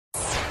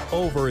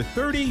Over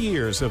 30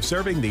 years of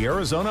serving the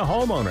Arizona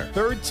homeowner.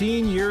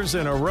 13 years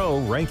in a row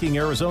ranking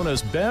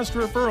Arizona's best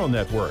referral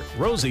network.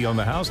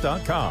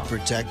 RosieOnTheHouse.com.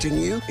 Protecting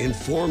you,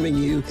 informing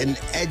you, and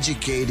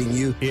educating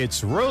you.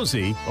 It's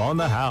Rosie on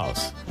the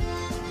House.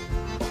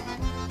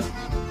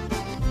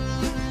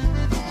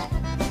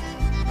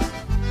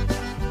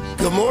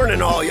 Good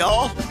morning, all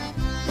y'all.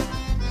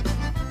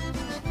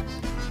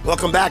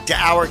 Welcome back to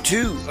Hour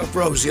 2 of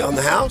Rosie on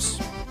the House.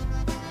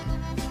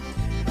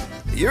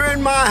 You're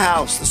in my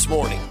house this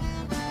morning,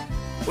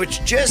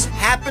 which just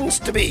happens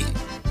to be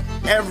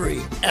every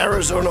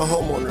Arizona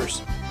homeowner's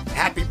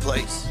happy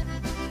place.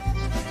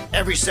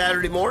 Every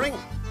Saturday morning,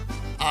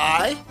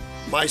 I,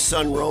 my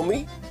son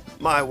Romy,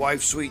 my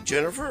wife Sweet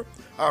Jennifer,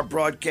 our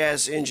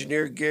broadcast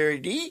engineer Gary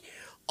D.,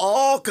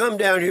 all come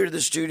down here to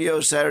the studio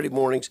Saturday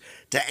mornings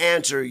to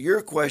answer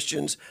your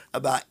questions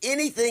about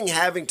anything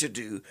having to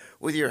do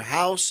with your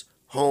house,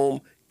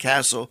 home,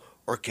 castle,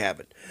 or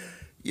cabin.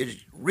 You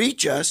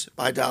reach us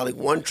by dialing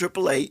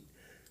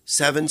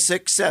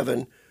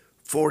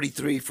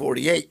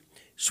 1-888-767-4348.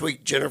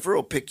 Sweet Jennifer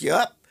will pick you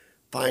up,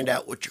 find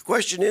out what your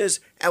question is,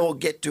 and we'll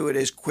get to it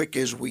as quick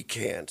as we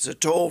can. It's a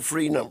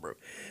toll-free number.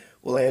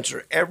 We'll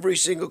answer every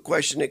single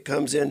question that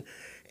comes in,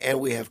 and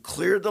we have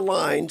cleared the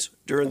lines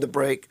during the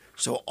break,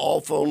 so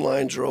all phone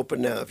lines are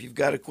open now. If you've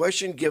got a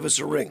question, give us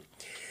a ring.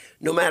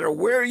 No matter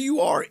where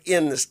you are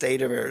in the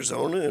state of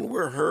Arizona, and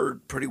we're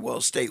heard pretty well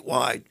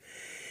statewide,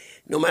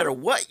 no matter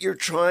what you're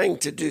trying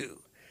to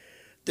do,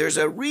 there's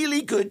a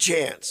really good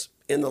chance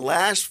in the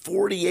last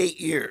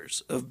 48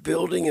 years of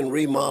building and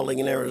remodeling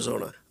in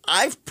Arizona,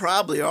 I've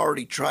probably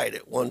already tried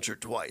it once or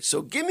twice.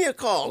 So give me a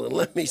call and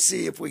let me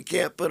see if we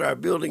can't put our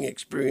building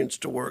experience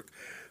to work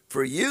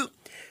for you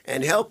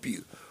and help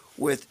you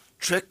with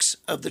tricks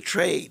of the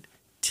trade,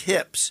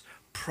 tips,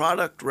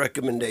 product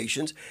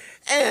recommendations,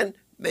 and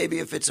maybe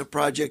if it's a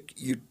project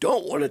you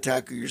don't want to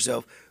tackle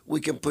yourself, we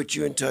can put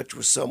you in touch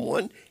with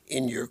someone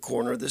in your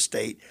corner of the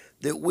state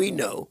that we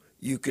know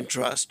you can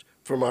trust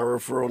from our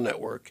referral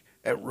network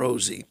at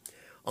Rosie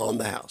on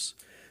the House.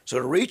 So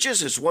to reach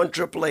us, it's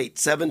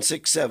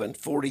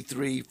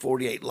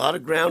 1-888-767-4348. A lot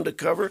of ground to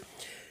cover.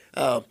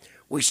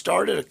 We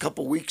started a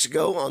couple weeks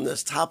ago on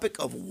this topic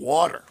of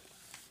water.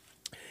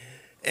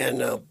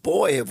 And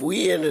boy, have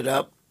we ended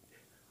up,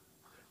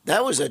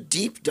 that was a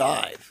deep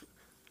dive.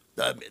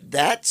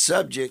 That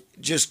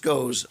subject just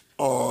goes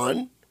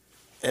on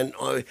and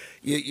on.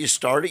 You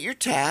start at your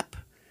tap,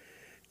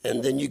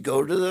 and then you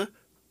go to the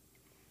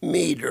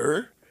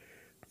meter,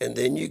 and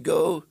then you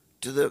go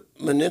to the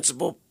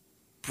municipal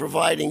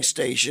providing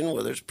station,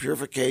 whether it's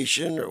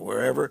purification or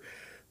wherever.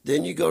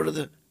 Then you go to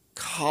the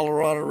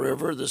Colorado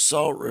River, the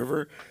Salt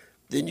River.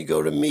 Then you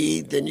go to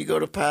Mead, then you go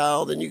to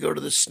Powell, then you go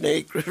to the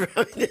Snake River.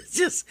 I mean,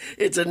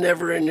 it's a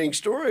never-ending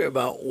story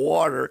about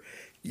water,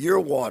 your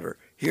water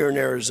here in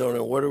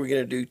Arizona. What are we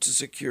going to do to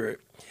secure it?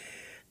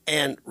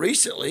 And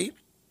recently,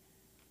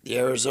 the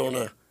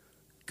Arizona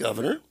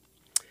governor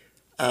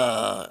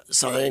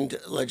signed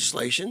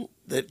legislation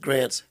that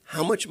grants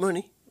how much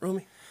money,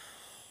 Romy?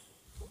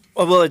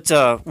 Well, we'll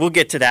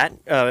get to that.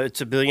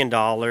 It's $1 billion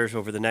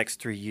over the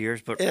next 3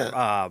 years. But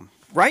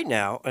right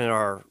now, in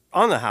our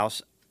On the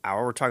House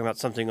hour, we're talking about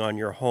something on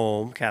your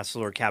home,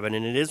 castle, or cabin,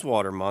 and it is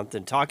Water Month.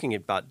 And talking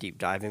about deep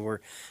diving, we're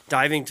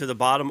diving to the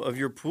bottom of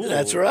your pool.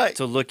 That's right.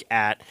 To look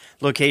at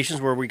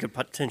locations where we could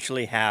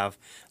potentially have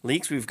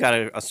leaks. We've got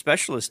a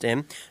specialist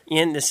in.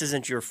 Ian, this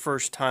isn't your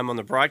first time on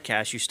the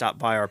broadcast. You stopped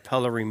by our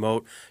Pella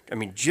remote,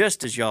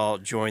 just as y'all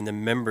joined the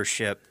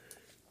membership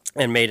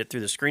and made it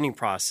through the screening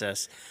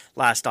process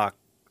last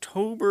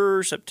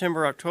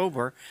September,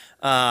 October,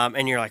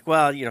 and you're like,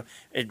 well,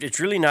 it's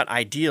really not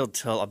ideal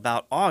till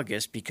about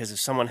August, because if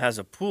someone has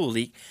a pool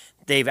leak,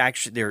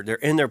 they're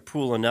in their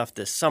pool enough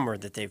this summer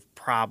that they've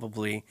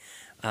probably,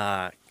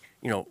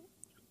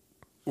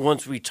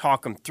 once we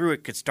talk them through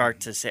it, could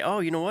start to say, oh,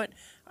 you know what?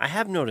 I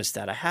have noticed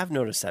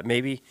that.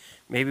 Maybe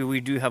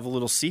we do have a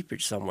little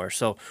seepage somewhere.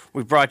 So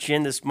we brought you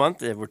in this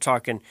month, and we're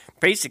talking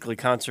basically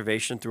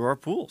conservation through our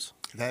pools.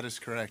 That is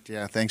correct.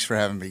 Yeah, thanks for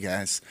having me,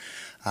 guys.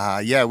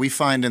 We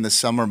find in the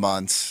summer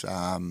months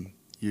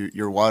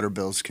your water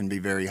bills can be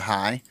very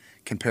high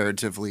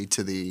comparatively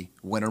to the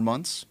winter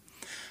months.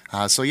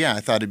 I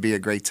thought it'd be a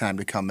great time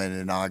to come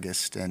in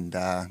August and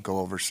go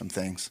over some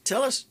things.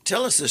 Tell us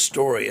the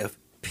story of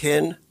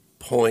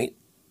pinpoint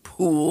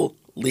pool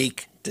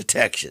leak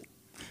detection.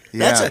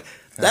 Yeah,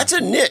 that's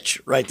a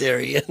niche right there,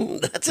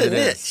 Ian. That's a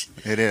niche.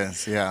 It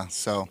is, yeah.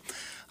 So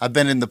I've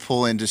been in the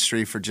pool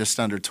industry for just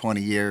under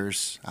 20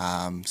 years.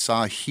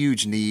 Saw a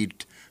huge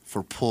need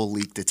for pool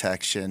leak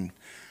detection.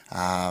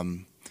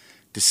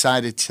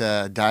 Decided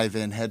to dive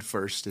in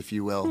headfirst, if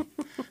you will.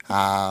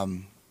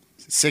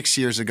 6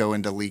 years ago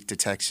into leak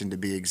detection, to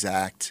be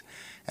exact.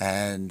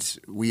 And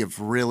we have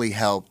really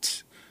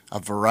helped a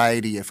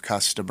variety of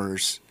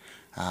customers,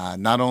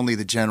 not only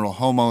the general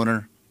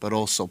homeowner, but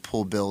also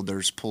pool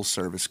builders, pool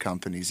service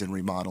companies, and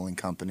remodeling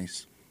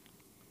companies.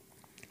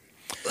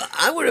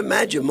 I would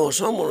imagine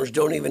most homeowners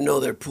don't even know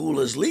their pool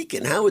is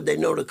leaking. How would they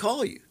know to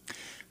call you?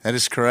 That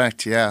is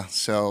correct, yeah.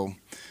 So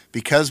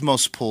because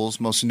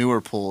most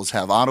newer pools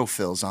have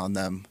autofills on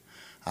them,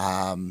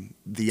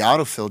 the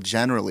autofill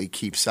generally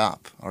keeps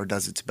up or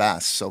does its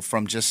best. So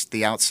from just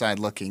the outside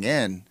looking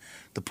in,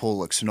 the pool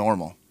looks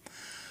normal.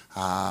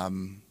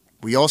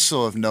 We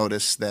also have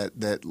noticed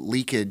that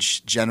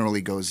leakage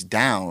generally goes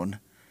down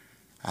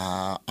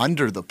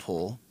under the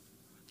pool,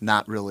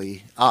 not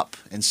really up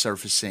and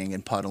surfacing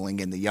and puddling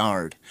in the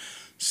yard.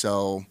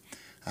 So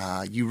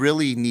you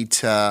really need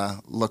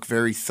to look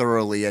very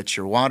thoroughly at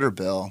your water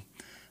bill.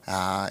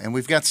 And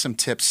we've got some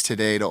tips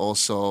today to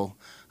also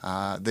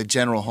the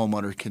general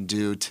homeowner can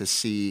do to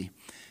see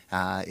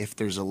if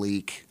there's a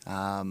leak,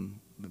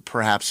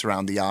 perhaps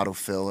around the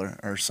autofill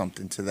or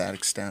something to that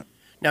extent.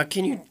 Now,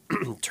 can you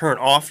turn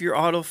off your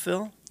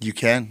autofill? You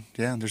can,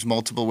 yeah. There's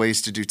multiple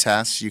ways to do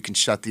tests. You can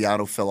shut the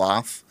autofill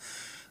off.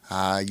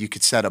 You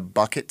could set a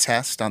bucket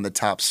test on the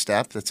top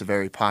step. That's a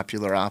very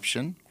popular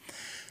option.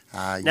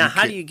 Now,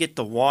 how do you get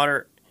the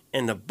water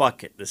in the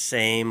bucket the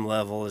same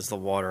level as the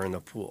water in the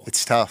pool?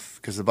 It's tough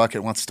because the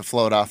bucket wants to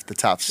float off the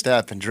top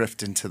step and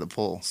drift into the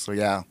pool. So,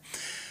 yeah.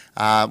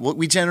 What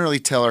we generally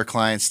tell our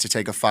clients to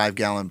take a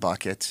 5-gallon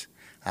bucket,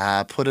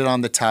 put it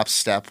on the top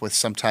step with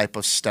some type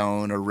of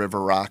stone or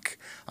river rock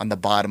on the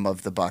bottom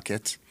of the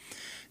bucket.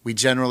 We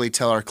generally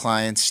tell our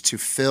clients to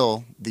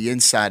fill the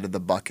inside of the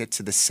bucket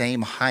to the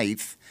same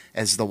height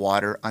as the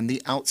water on the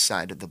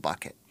outside of the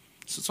bucket.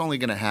 So it's only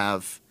going to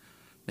have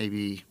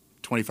maybe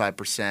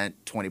 25%,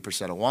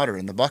 20% of water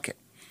in the bucket.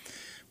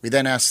 We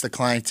then ask the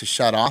client to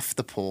shut off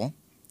the pool,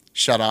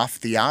 shut off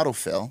the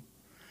autofill.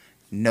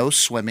 No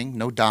swimming,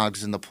 no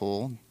dogs in the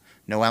pool,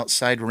 no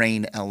outside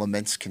rain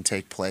elements can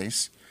take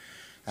place.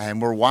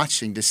 And we're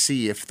watching to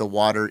see if the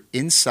water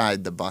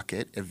inside the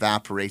bucket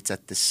evaporates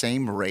at the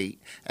same rate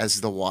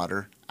as the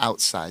water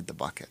outside the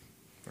bucket,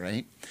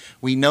 right?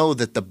 We know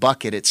that the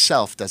bucket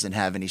itself doesn't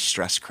have any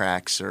stress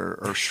cracks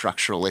or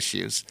structural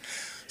issues.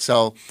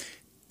 So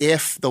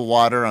if the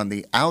water on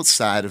the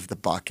outside of the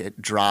bucket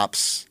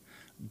drops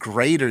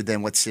greater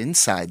than what's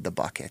inside the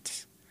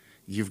bucket,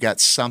 you've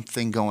got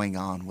something going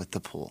on with the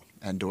pool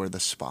and or the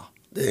spa.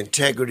 The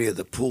integrity of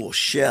the pool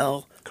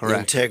shell,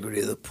 Correct. The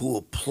integrity of the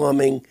pool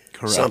plumbing,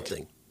 Correct.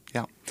 something.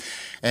 Yeah.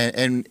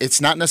 And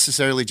it's not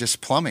necessarily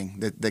just plumbing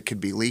that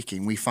could be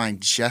leaking. We find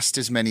just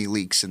as many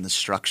leaks in the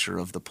structure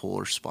of the pool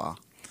or spa.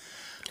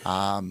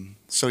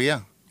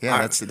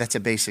 That's a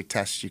basic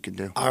test you can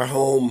do. Our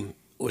home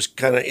was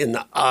kind of in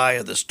the eye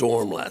of the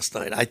storm last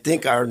night. I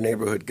think our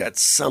neighborhood got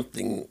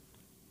something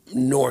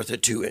north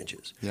of 2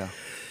 inches. Yeah.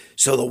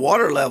 So the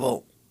water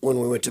level when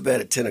we went to bed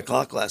at 10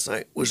 o'clock last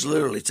night was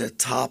literally to the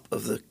top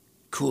of the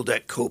cool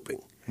deck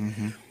coping.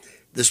 Mm-hmm.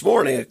 This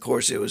morning, of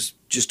course, it was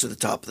just to the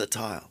top of the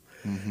tile.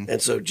 Mm-hmm.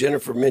 And so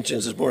Jennifer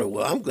mentions this morning,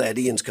 well, I'm glad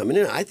Ian's coming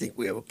in. I think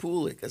we have a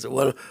pool leak. I said,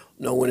 well,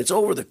 no, when it's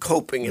over the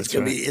coping, it's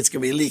going to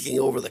be leaking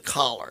over the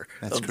collar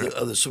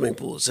of the swimming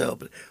pool itself.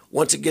 But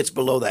once it gets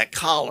below that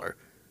collar,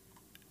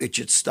 it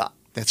should stop.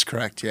 That's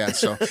correct, yeah.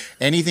 So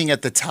anything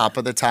at the top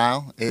of the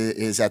tile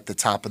is at the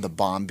top of the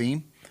bond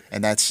beam,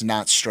 and that's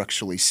not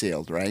structurally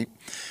sealed, right?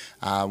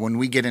 When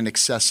we get an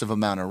excessive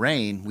amount of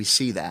rain, we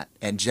see that,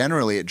 and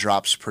generally it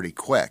drops pretty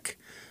quick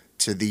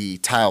to the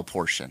tile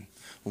portion.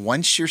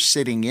 Once you're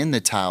sitting in the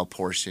tile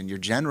portion, you're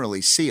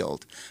generally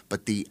sealed,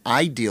 but the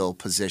ideal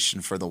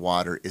position for the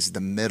water is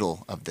the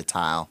middle of the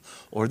tile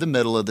or the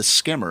middle of the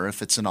skimmer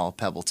if it's an all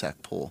PebbleTec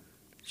pool.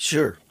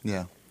 Sure.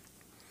 Yeah.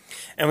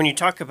 And when you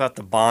talk about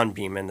the bond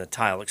beam and the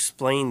tile,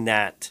 explain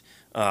that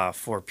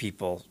for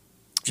people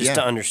just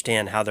to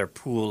understand how their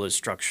pool is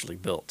structurally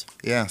built.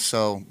 Yeah,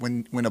 so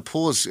when a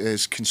pool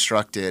is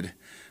constructed,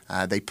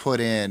 they put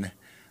in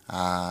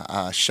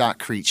a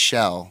shotcrete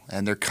shell,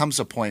 and there comes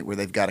a point where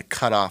they've got to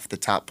cut off the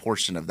top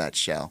portion of that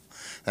shell.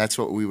 That's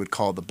what we would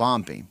call the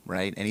bond beam,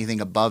 right? Anything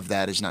above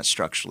that is not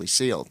structurally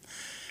sealed.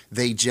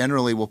 They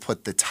generally will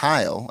put the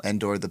tile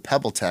and or the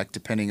PebbleTec,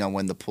 depending on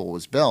when the pool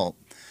was built,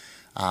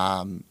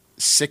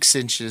 6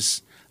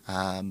 inches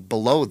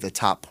below the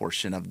top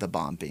portion of the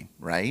bond beam,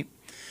 right?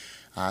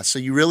 So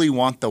you really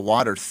want the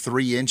water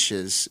 3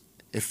 inches,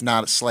 if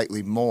not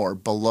slightly more,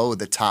 below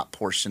the top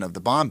portion of the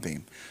bond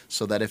beam,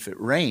 so that if it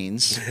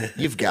rains,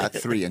 you've got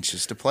 3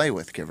 inches to play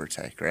with, give or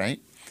take, right?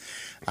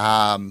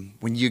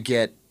 When you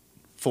get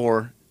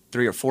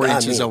 3 or 4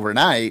 inches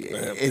overnight,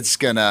 it's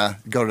going to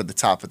go to the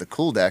top of the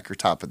cool deck or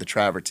top of the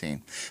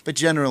travertine, but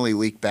generally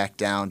leak back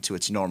down to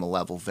its normal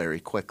level very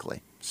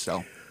quickly.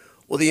 So,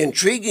 well, the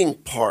intriguing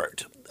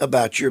part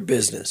about your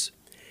business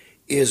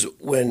is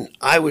when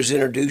I was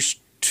introduced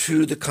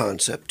to the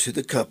concept, to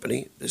the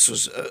company. This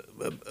was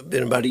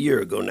been about a year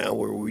ago now,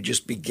 where we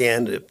just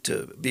began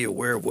to be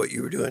aware of what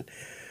you were doing.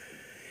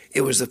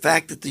 It was the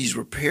fact that these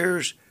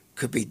repairs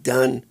could be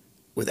done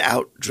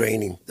without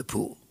draining the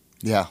pool.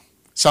 Yeah,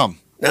 some.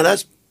 Now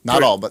that's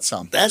not all, but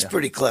some. That's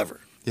pretty clever.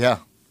 Yeah.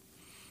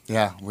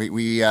 Yeah,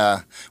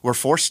 we're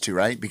forced to,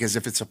 right? Because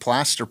if it's a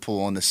plaster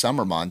pool in the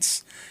summer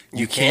months,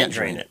 you can't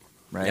drain it,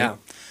 right? Yeah.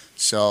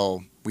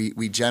 So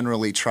we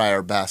generally try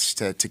our best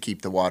to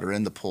keep the water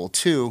in the pool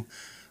too.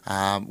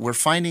 We're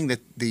finding that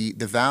the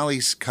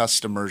Valley's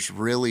customers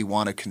really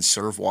want to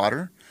conserve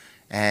water,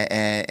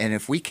 And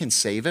if we can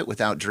save it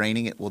without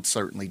draining it, we'll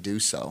certainly do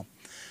so.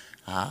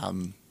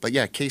 But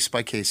yeah,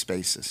 case-by-case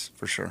basis,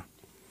 for sure.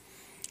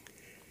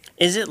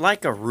 Is it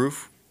like a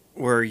roof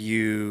where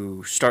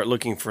you start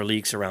looking for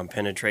leaks around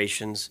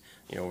penetrations,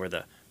 where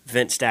the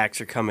vent stacks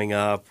are coming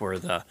up, where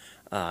the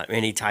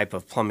any type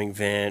of plumbing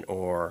vent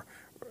or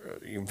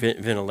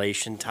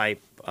ventilation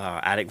type,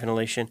 attic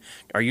ventilation?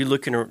 Are you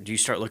looking, or do you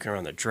start looking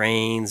around the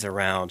drains,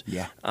 around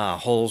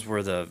holes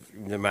where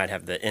they might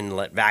have the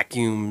inlet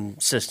vacuum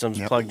systems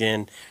plugged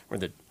in, where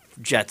the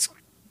jets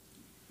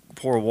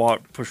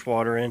push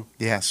water in?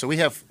 Yeah, so we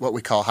have what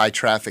we call high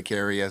traffic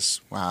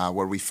areas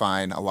where we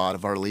find a lot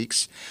of our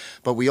leaks,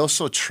 but we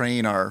also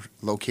train our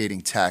locating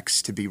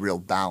techs to be real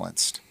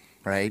balanced,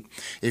 right?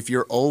 If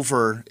you're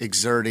over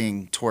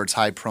exerting towards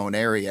high prone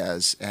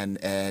areas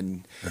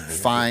and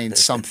find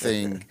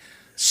something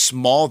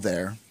small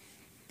there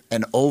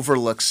and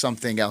overlook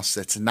something else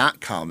that's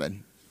not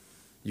common,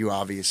 you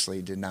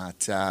obviously did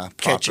not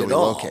properly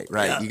locate,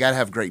 right? Yeah. You got to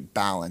have great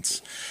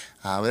balance.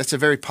 That's a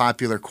very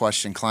popular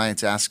question.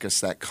 Clients ask us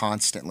that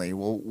constantly.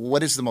 Well,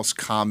 what is the most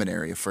common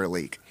area for a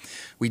leak?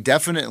 We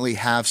definitely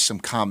have some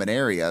common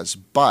areas,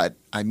 but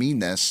I mean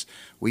this,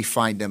 we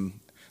find them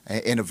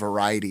in a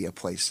variety of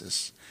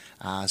places.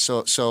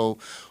 So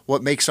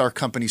what makes our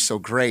company so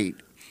great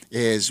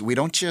is we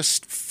don't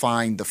just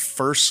find the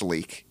first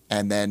leak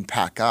and then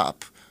pack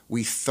up.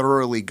 We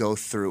thoroughly go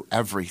through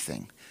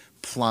everything,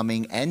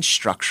 plumbing and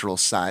structural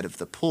side of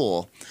the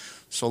pool.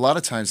 So a lot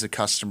of times the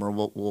customer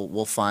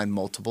will find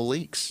multiple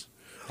leaks.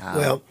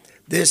 Well,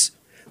 this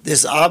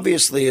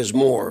obviously is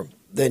more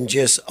than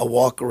just a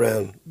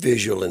walk-around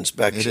visual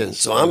inspection. It is.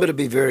 So I'm going to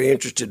be very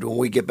interested when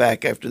we get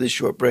back after this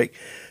short break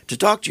to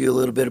talk to you a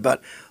little bit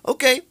about,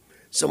 okay,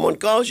 someone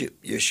calls you,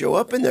 you show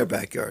up in their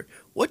backyard.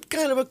 What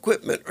kind of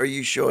equipment are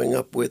you showing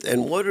up with,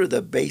 and what are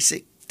the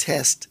basic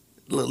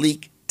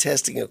leak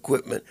testing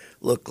equipment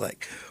look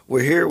like?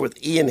 We're here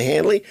with Ian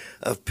Hanley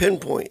of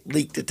Pinpoint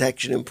Leak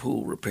Detection and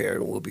Pool Repair,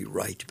 and we'll be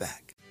right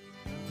back.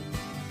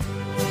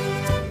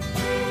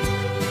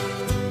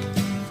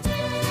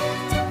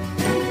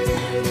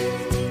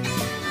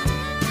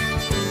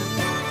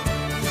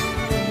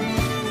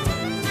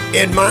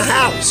 In my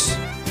house,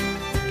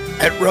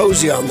 at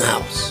Rosie on the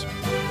House,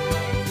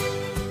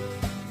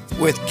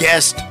 with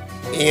guest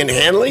Ian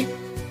Hanley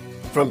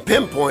from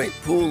Pinpoint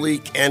Pool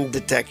Leak and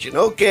Detection.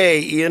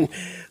 Okay, Ian,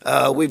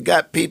 we've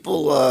got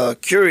people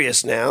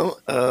curious now.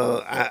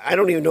 I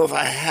don't even know if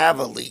I have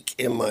a leak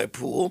in my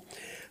pool,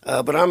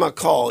 but I'm going to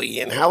call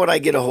Ian. How would I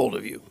get a hold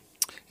of you?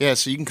 Yeah,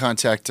 so you can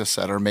contact us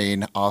at our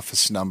main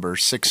office number,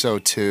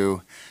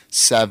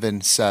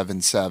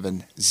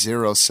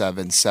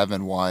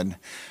 602-777-0771.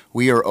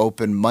 We are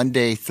open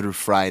Monday through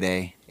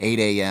Friday, 8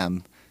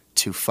 a.m.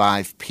 to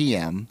 5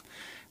 p.m.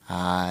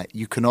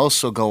 You can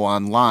also go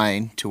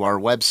online to our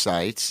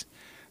website,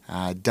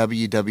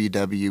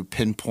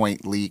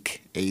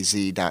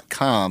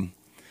 www.pinpointleakaz.com,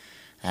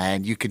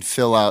 and you can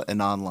fill out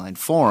an online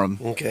form.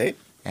 Okay.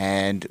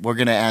 And we're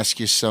going to ask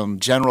you some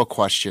general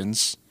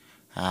questions,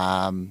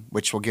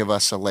 which will give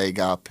us a leg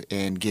up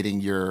in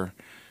getting your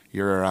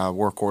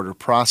work order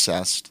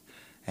processed.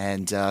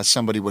 And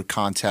somebody would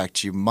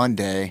contact you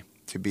Monday,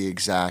 to be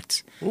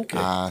exact,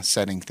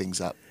 setting things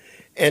up.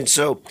 And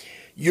so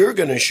you're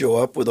going to show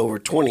up with over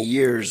 20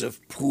 years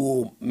of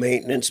pool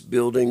maintenance,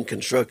 building,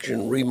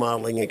 construction,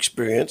 remodeling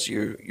experience.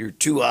 Your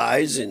two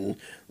eyes and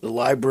the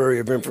library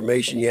of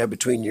information you have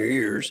between your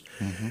ears.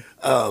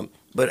 Mm-hmm.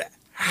 But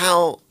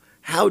how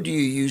do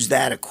you use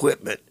that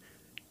equipment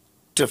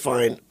to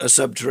find a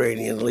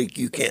subterranean leak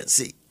you can't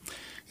see?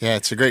 Yeah,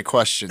 it's a great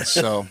question.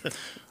 So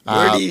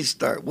where do you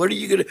start? What are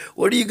you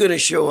gonna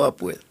show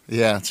up with?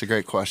 Yeah, it's a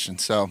great question.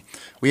 So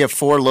we have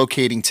 4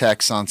 locating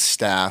techs on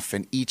staff,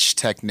 and each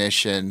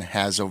technician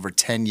has over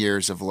 10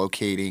 years of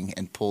locating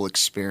and pool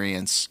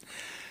experience.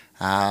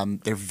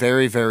 They're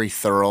very, very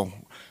thorough.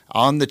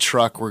 On the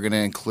truck, we're going to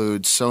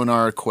include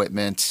sonar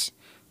equipment,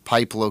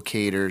 pipe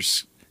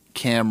locators,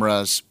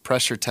 cameras,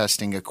 pressure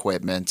testing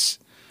equipment.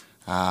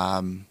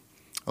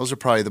 Those are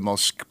probably the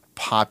most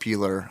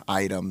popular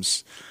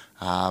items.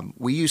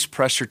 We use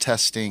pressure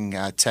testing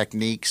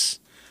techniques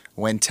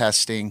when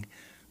testing.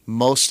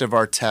 Most of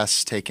our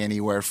tests take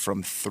anywhere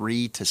from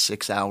 3 to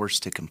 6 hours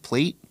to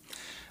complete.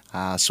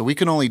 So we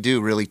can only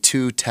do really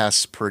 2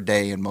 tests per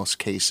day in most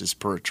cases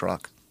per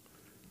truck.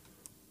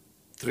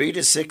 3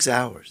 to 6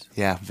 hours.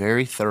 Yeah,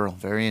 very thorough,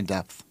 very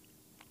in-depth.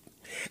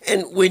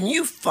 And when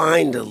you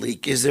find a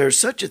leak, is there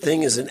such a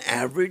thing as an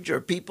average?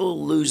 Are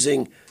people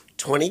losing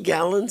 20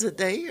 gallons a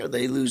day? Are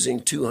they losing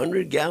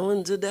 200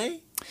 gallons a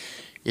day?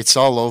 It's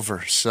all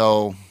over.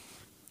 So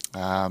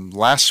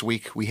last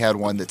week we had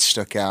one that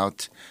stuck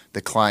out.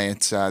 The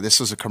client, this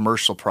was a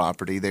commercial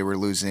property. They were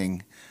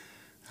losing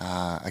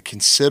a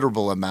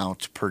considerable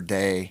amount per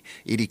day.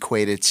 It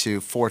equated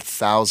to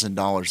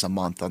 $4,000 a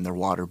month on their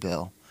water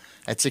bill.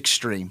 That's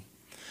extreme.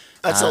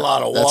 That's a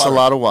lot of water. That's a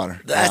lot of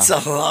water. That's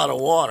a lot of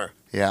water.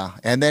 Yeah.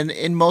 And then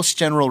in most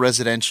general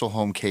residential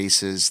home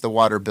cases, the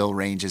water bill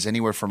ranges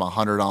anywhere from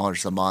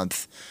 $100 a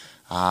month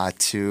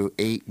to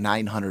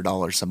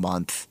 $800-900 a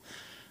month.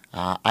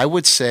 I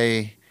would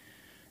say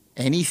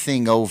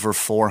anything over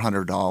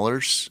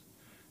 $400,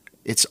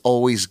 it's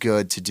always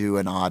good to do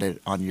an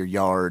audit on your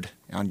yard,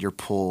 on your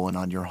pool, and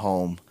on your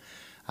home.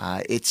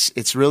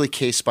 It's really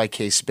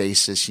case-by-case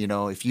basis. You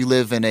know, if you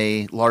live in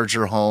a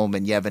larger home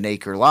and you have an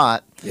acre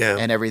lot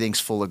and everything's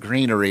full of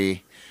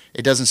greenery,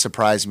 it doesn't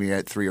surprise me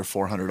at $300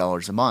 or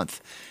 $400 a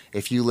month.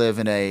 If you live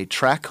in a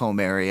tract home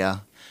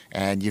area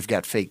and you've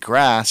got fake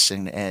grass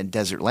and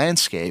desert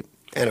landscape,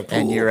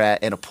 and you're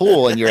at in a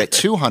pool and you're at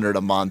 $200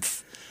 a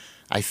month,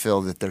 I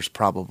feel that there's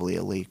probably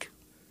a leak.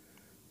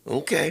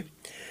 Okay.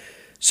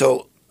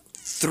 So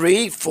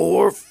 3,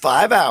 4,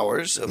 5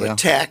 hours of a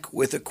tech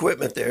with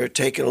equipment there,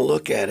 taking a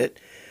look at it.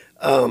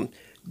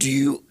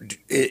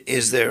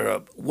 Is there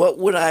what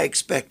would I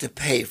expect to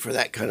pay for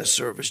that kind of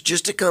service?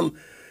 Just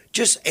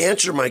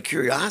answer my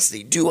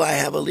curiosity. Do I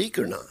have a leak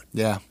or not?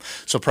 Yeah.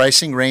 So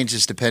pricing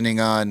ranges depending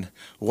on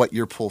what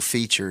your pool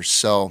features.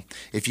 So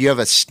if you have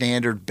a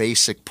standard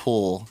basic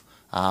pool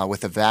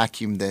with a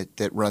vacuum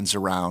that runs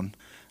around,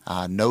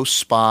 no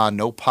spa,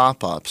 no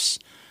pop-ups,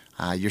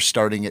 you're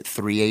starting at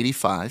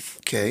 $385.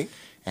 Okay.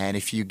 And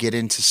if you get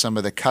into some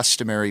of the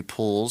customary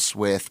pools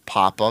with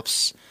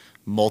pop-ups,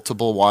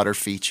 multiple water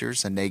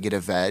features, a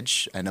negative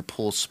edge, and a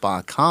pool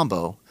spa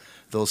combo,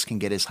 those can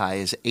get as high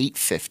as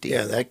 $850.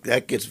 Yeah,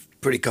 that gets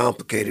pretty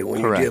complicated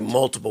when you get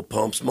multiple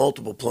pumps,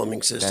 multiple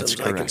plumbing systems.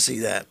 I can see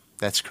that.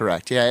 That's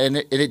correct. Yeah, and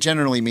it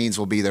generally means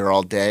we'll be there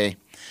all day.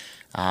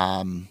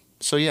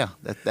 So yeah,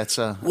 that's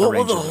a What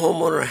will the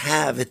homeowner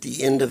have at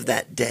the end of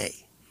that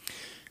day?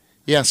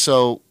 Yeah,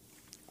 so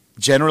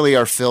generally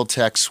our field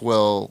techs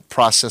will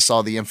process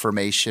all the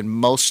information.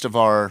 Most of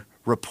our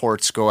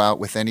reports go out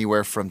with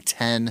anywhere from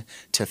 10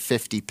 to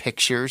 50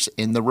 pictures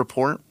in the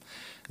report.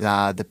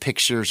 The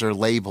pictures are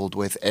labeled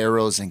with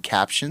arrows and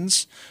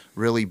captions,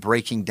 really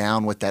breaking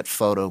down what that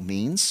photo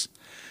means.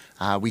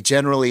 We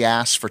generally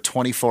ask for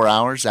 24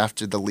 hours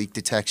after the leak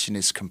detection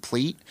is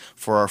complete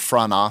for our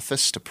front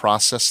office to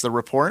process the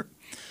report.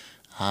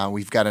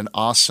 We've got an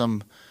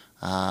awesome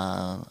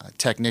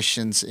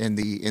technicians in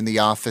the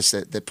office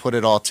that put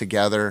it all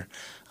together.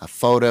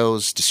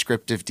 Photos,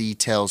 descriptive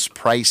details,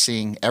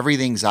 pricing,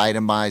 everything's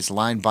itemized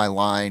line by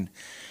line.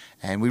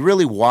 And we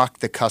really walk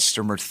the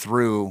customer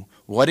through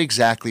what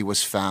exactly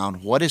was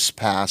found, what has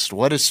passed,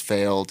 what has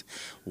failed,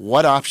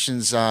 what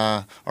options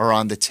are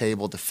on the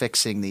table to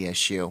fixing the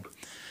issue.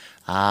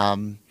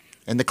 And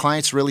the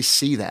clients really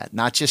see that,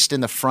 not just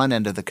in the front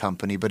end of the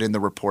company, but in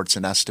the reports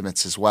and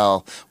estimates as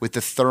well, with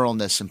the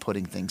thoroughness in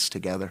putting things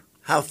together.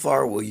 How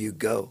far will you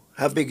go?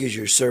 How big is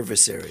your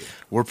service area?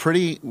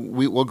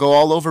 We'll go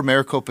all over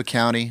Maricopa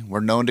County. We're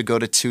known to go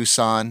to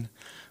Tucson.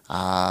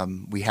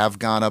 We have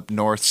gone up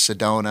north,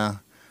 Sedona,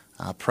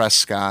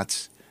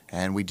 Prescott,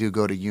 and we do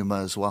go to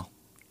Yuma as well.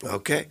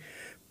 Okay.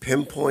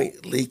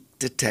 Pinpoint leak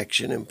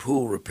detection and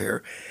pool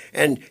repair.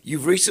 And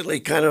you've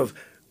recently kind of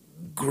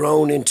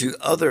grown into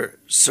other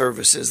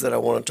services that I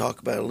want to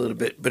talk about a little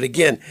bit. But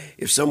again,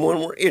 if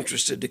someone were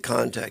interested to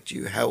contact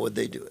you, how would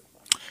they do it?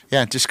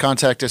 Yeah, just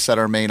contact us at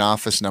our main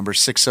office number,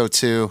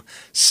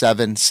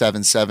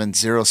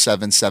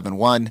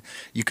 602-777-0771.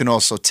 You can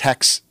also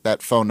text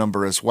that phone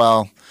number as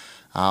well,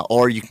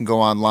 or you can go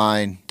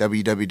online,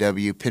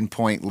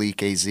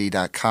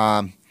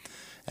 www.pinpointleakaz.com,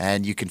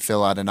 and you can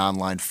fill out an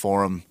online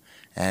form,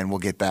 and we'll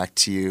get back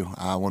to you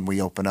when we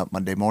open up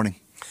Monday morning.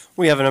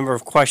 We have a number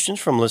of questions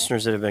from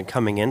listeners that have been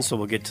coming in, so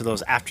we'll get to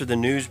those after the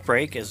news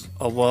break, as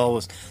well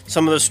as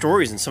some of the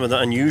stories and some of the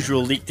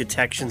unusual leak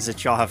detections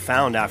that y'all have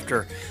found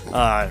after,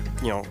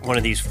 one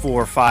of these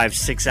 4, 5,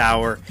 6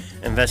 hour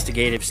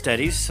investigative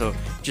studies. So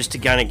just to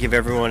kind of give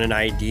everyone an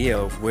idea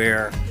of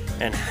where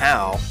and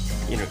how,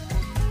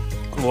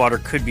 water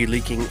could be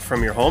leaking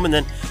from your home, and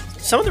then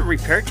some of the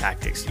repair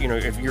tactics.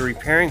 If you're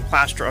repairing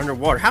plaster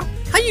underwater, how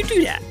you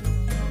do that?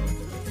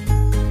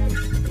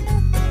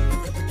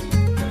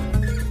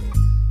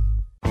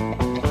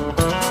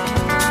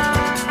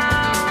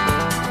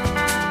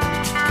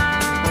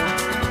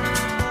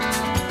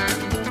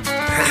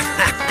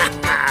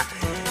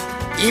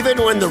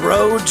 Even when the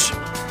roads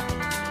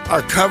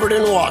are covered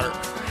in water,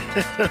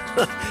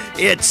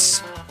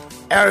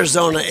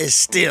 Arizona is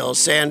still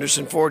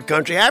Sanderson Ford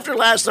country. After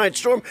last night's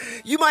storm,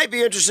 you might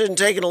be interested in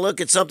taking a look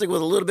at something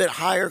with a little bit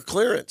higher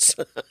clearance.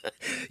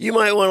 You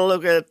might want to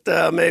look at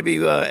maybe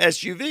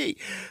SUV,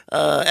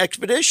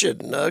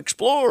 Expedition,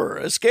 Explorer,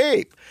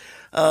 Escape.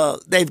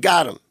 They've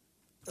got them.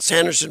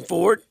 Sanderson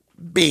Ford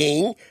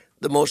being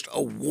the most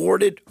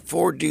awarded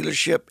Ford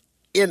dealership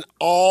in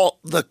all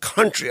the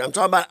country. I'm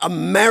talking about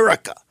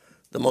America.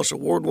 The most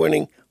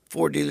award-winning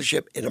Ford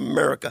dealership in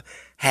America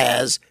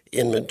has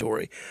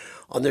inventory.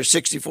 On their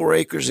 64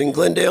 acres in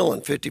Glendale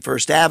on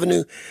 51st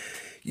Avenue,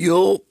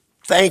 you'll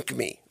thank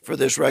me for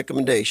this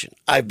recommendation.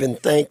 I've been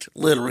thanked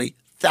literally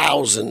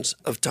thousands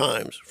of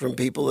times from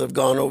people that have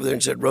gone over there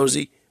and said,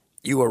 Rosie,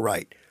 you were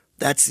right.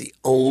 That's the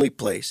only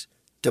place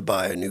to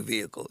buy a new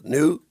vehicle.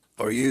 New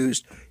or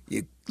used,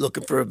 you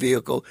looking for a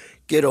vehicle,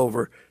 get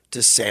over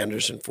to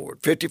Sanderson Ford,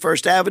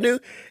 51st Avenue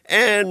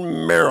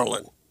and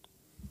Maryland.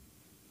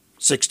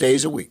 6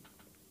 days a week.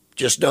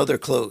 Just know they're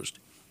closed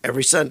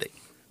every Sunday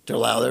to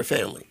allow their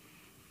family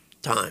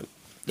time,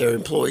 their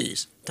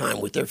employees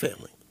time with their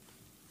family.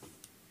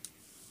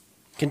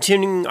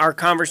 Continuing our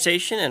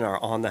conversation in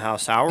our On the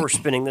House hour, we're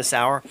spending this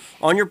hour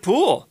on your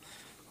pool.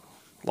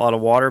 A lot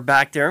of water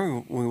back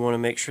there. We want to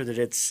make sure that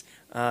it's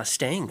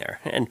staying there.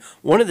 And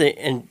one of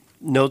the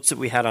notes that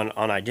we had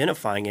on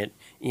identifying it,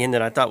 Ian,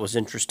 that I thought was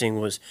interesting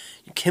was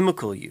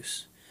chemical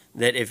use.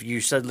 That if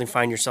you suddenly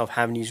find yourself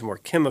having to use more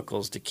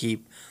chemicals to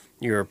keep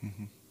your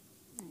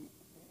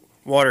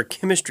water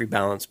chemistry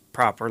balanced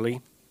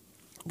properly,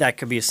 that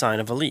could be a sign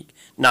of a leak,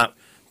 not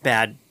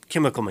bad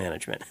chemical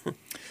management.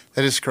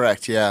 That is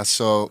correct, yeah.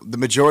 So the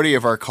majority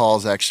of our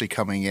calls actually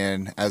coming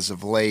in as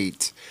of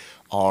late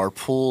are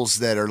pools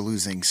that are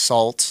losing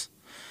salt.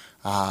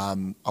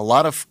 A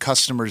lot of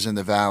customers in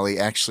the valley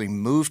actually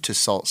moved to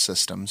salt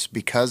systems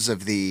because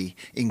of the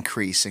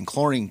increase in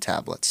chlorine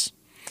tablets.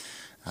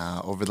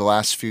 Over the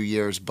last few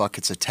years,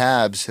 buckets of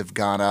tabs have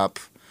gone up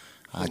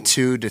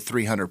 200 to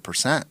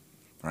 300%,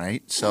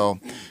 right? So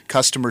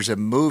customers have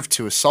moved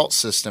to a salt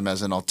system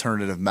as an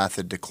alternative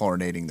method to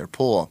chlorinating their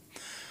pool.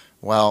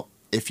 Well,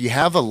 if you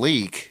have a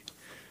leak,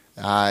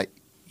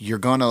 you're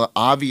going to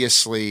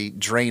obviously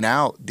drain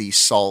out the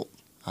salt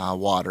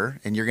water,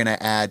 and you're going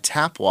to add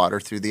tap water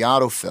through the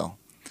autofill.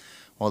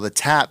 Well, the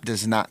tap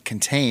does not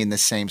contain the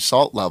same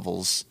salt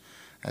levels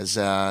as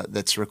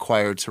that's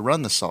required to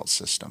run the salt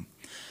system.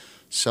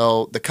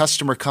 So the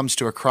customer comes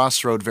to a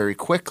crossroad very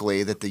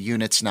quickly that the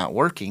unit's not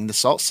working, the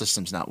salt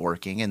system's not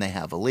working, and they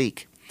have a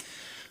leak.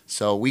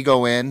 So we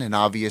go in and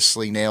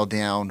obviously nail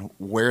down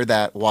where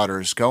that water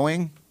is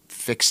going,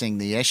 fixing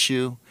the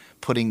issue,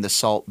 putting the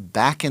salt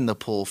back in the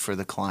pool for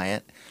the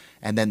client,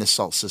 and then the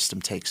salt system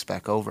takes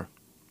back over.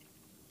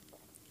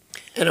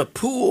 And a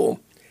pool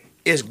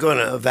is going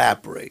to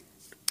evaporate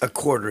a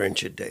quarter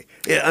inch a day.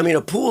 I mean,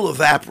 a pool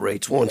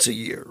evaporates once a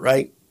year,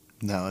 right?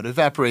 No, it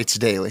evaporates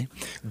daily,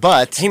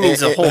 but he means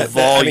the whole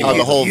volume.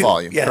 The whole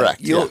volume, yeah, correct.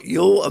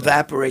 You'll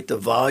evaporate the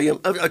volume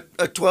of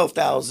a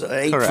 12,000,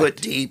 8 foot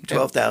deep,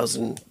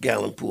 12,000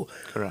 gallon pool.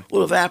 Correct.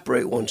 Will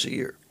evaporate once a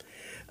year.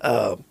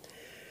 Now,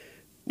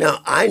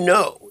 I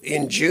know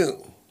in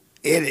June,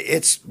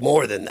 it's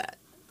more than that.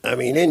 I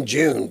mean, in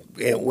June,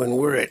 when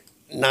we're at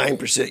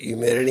 9%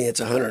 humidity, it's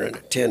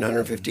 110,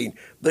 115,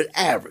 but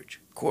average,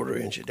 quarter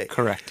inch a day.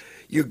 Correct.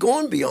 You're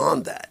going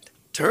beyond that.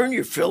 Turn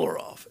your filler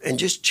off and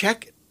just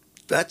check it.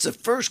 That's the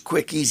first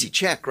quick, easy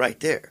check right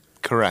there.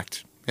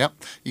 Correct. Yep.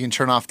 You can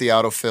turn off the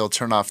autofill,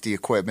 turn off the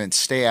equipment,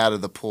 stay out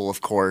of the pool, of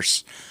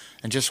course,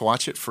 and just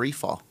watch it free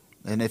fall.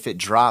 And if it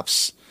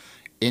drops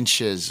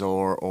inches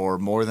or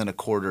more than a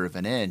quarter of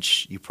an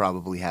inch, you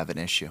probably have an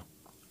issue.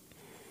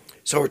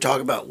 So we're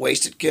talking about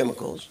wasted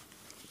chemicals,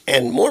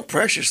 and more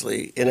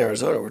preciously in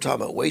Arizona, we're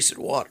talking about wasted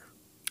water.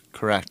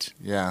 Correct.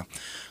 Yeah.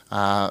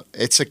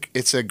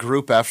 It's a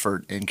group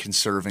effort in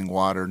conserving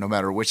water, no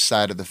matter which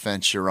side of the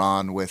fence you're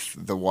on with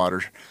the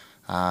water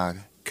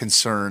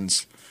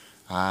concerns.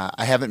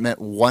 I haven't met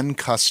one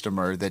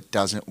customer that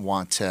doesn't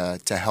want to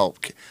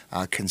help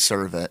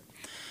conserve it.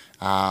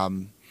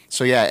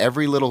 So yeah,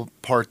 every little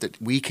part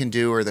that we can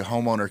do or the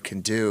homeowner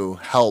can do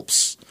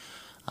helps,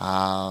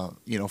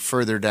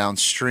 further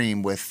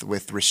downstream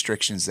with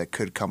restrictions that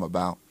could come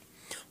about.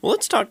 Well,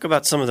 let's talk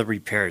about some of the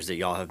repairs that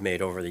y'all have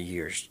made over the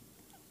years.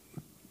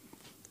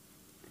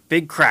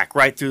 Big crack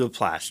right through the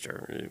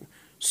plaster,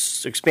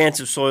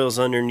 expansive soils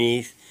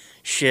underneath,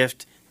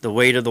 shift, the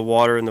weight of the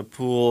water in the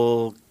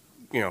pool,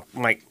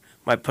 might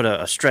put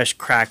a stress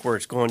crack where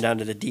it's going down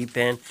to the deep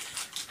end.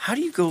 How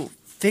do you go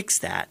fix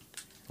that?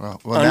 Well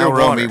now,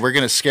 Romy, we're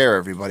going to scare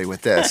everybody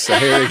with this. So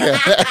here we go.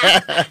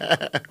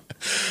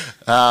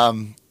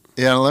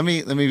 Let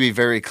me be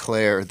very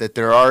clear that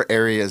there are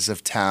areas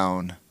of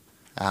town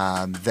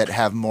that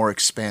have more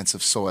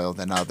expansive soil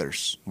than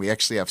others. We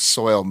actually have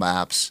soil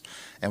maps,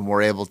 and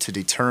we're able to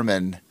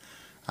determine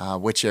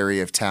which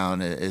area of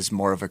town is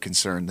more of a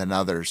concern than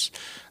others.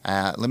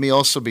 Let me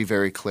also be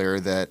very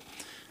clear that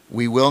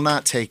we will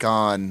not take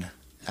on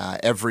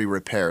every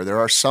repair. There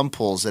are some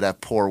pools that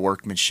have poor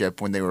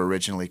workmanship when they were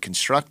originally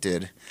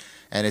constructed,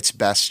 and it's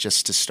best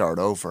just to start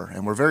over.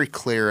 And we're very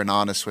clear and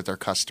honest with our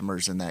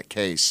customers in that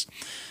case.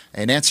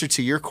 In answer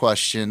to your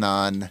question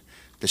on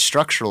the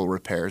structural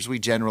repairs, we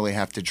generally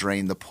have to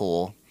drain the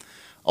pool,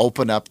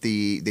 open up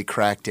the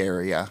cracked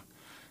area,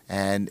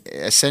 and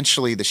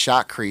essentially the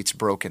shotcrete's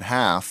broke in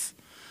half.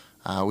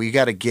 We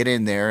got to get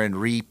in there and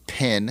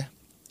repin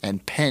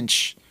and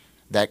pinch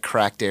that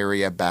cracked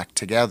area back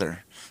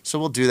together. So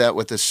we'll do that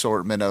with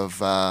assortment of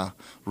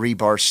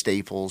rebar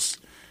staples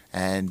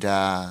and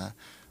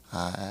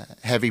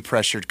heavy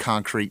pressured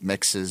concrete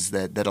mixes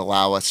that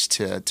allow us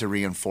to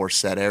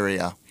reinforce that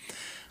area.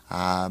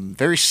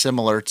 Very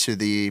similar to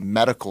the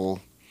medical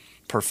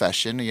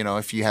profession.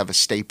 If you have a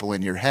staple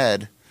in your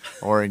head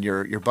or in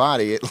your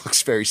body, it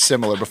looks very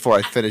similar before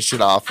I finish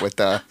it off with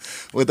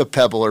a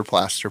pebble or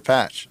plaster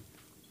patch.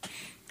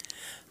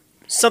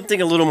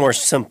 Something a little more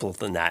simple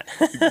than that.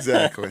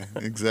 Exactly.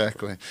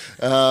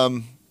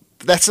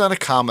 That's not a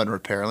common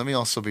repair. Let me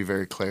also be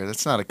very clear.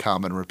 That's not a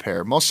common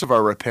repair. Most of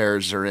our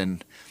repairs are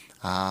in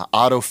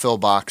autofill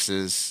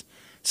boxes,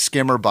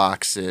 skimmer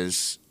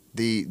boxes,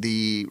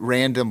 the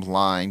random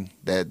line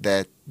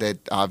that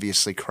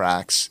obviously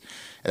cracks.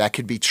 That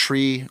could be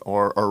tree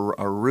or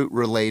root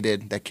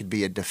related. That could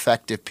be a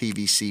defective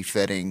PVC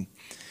fitting.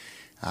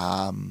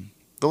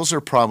 Those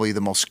are probably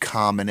the most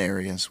common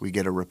areas we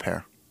get a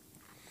repair.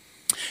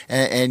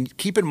 And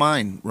keep in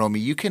mind, Romy,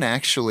 you can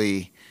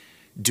actually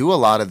do a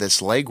lot of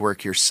this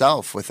legwork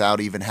yourself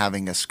without even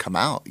having us come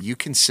out. You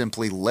can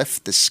simply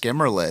lift the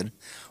skimmer lid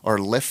or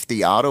lift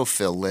the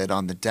autofill lid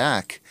on the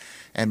deck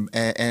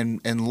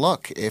and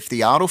look. If the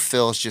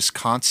autofill is just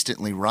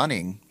constantly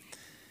running,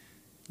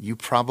 you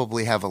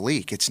probably have a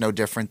leak. It's no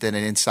different than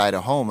inside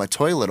a home, a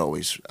toilet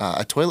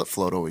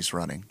float always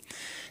running.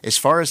 As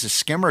far as the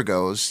skimmer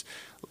goes,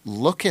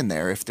 look in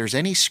there. If there's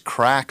any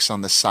cracks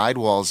on the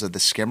sidewalls of the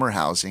skimmer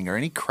housing or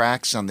any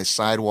cracks on the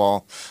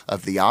sidewall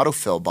of the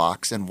autofill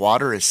box and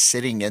water is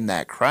sitting in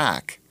that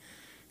crack,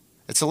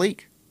 it's a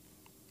leak.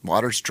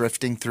 Water's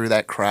drifting through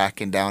that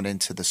crack and down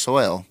into the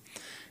soil.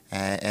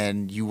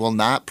 And you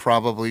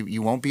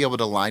won't be able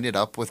to line it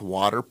up with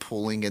water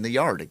pooling in the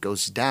yard. It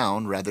goes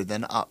down rather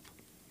than up.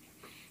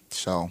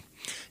 So,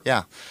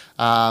 yeah.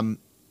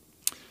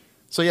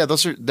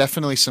 Those are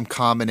definitely some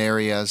common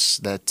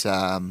areas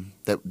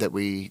that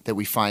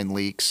we find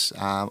leaks.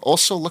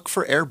 Also, look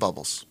for air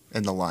bubbles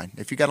in the line.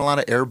 If you got a lot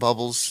of air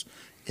bubbles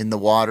in the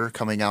water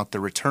coming out the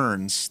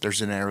returns,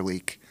 there's an air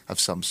leak of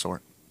some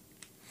sort.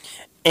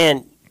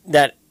 And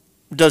that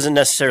doesn't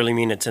necessarily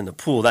mean it's in the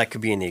pool. That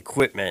could be in the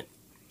equipment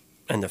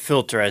and the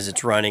filter as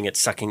it's running. It's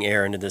sucking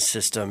air into the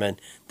system,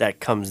 and that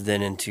comes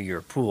then into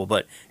your pool.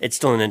 But it's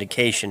still an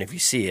indication if you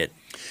see it.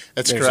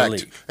 That's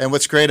correct. And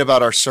what's great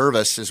about our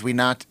service is we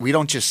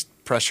don't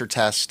just pressure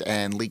test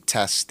and leak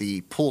test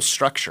the pool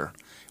structure.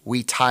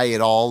 We tie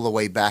it all the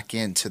way back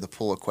into the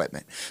pool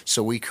equipment.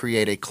 So we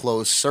create a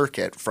closed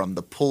circuit from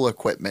the pool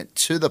equipment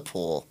to the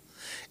pool.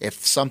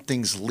 If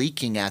something's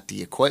leaking at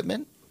the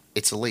equipment,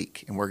 it's a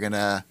leak, and we're going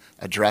to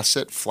address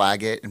it,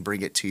 flag it, and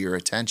bring it to your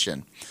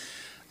attention.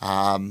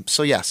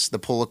 So yes, the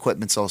pool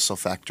equipment's also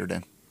factored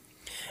in.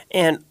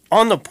 And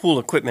on the pool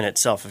equipment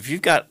itself, if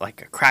you've got like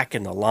a crack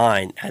in the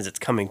line as it's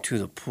coming to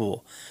the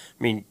pool,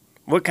 I mean,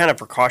 what kind of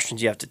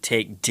precautions do you have to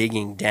take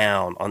digging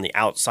down on the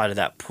outside of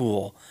that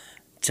pool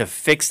to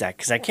fix that?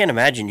 Because I can't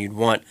imagine you'd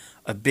want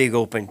a big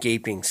open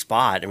gaping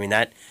spot. I mean,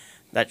 that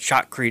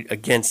shotcrete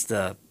against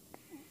the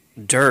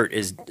dirt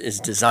is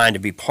designed to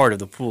be part of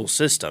the pool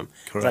system.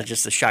 Correct. It's not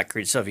just the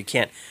shotcrete itself. You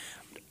can't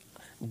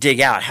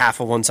dig out half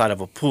of one side of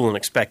a pool and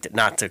expect it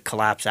not to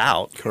collapse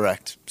out.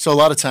 Correct. So a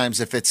lot of times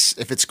if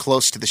it's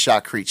close to the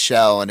shotcrete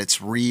shell and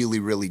it's really,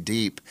 really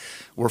deep,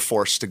 we're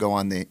forced to go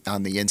on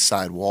the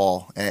inside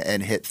wall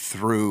and hit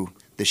through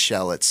the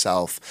shell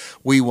itself.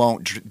 We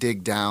won't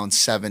dig down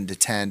 7 to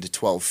 10 to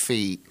 12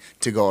 feet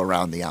to go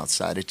around the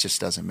outside. It just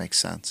doesn't make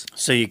sense.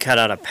 So you cut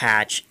out a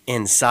patch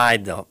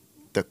inside the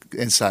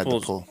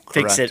pool.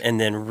 Fix it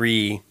and then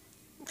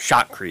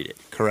shotcrete it.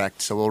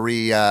 Correct. So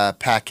we'll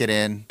pack it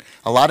in.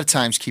 A lot of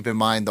times, keep in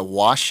mind the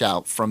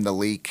washout from the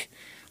leak,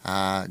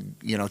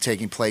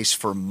 taking place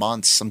for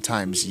months,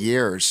 sometimes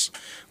years.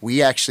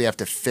 We actually have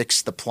to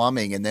fix the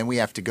plumbing, and then we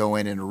have to go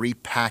in and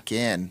repack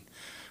in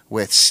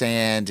with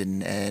sand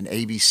and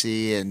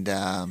ABC and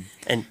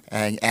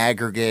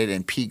aggregate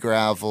and pea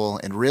gravel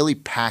and really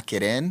pack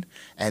it in,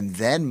 and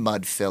then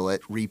mud fill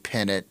it,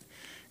 repin it,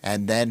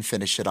 and then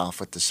finish it off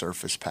with the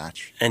surface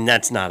patch. And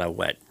that's not a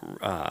wet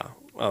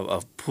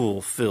a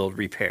pool-filled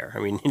repair. I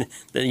mean,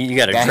 you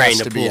got to drain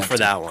the pool for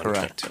that one.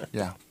 Correct.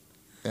 Yeah.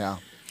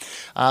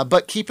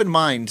 But keep in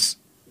mind,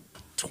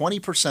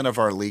 20% of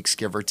our leaks,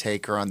 give or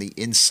take, are on the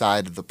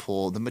inside of the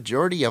pool. The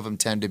majority of them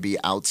tend to be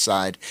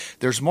outside.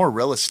 There's more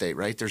real estate,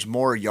 right? There's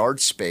more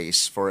yard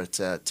space for it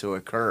to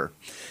occur.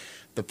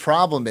 The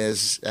problem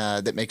is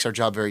that makes our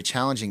job very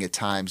challenging at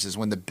times is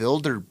when the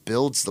builder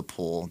builds the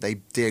pool,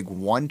 they dig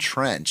one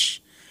trench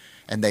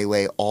and they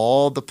lay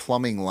all the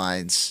plumbing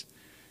lines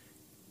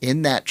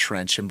in that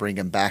trench and bring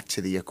them back to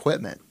the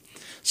equipment.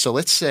 So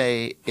let's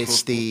say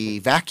it's the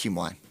vacuum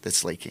line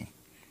that's leaking.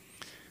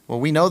 Well,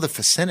 we know the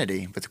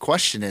vicinity, but the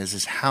question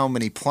is how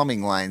many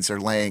plumbing lines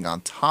are laying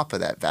on top of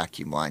that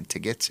vacuum line to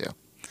get to.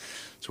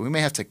 So we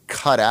may have to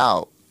cut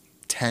out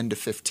 10 to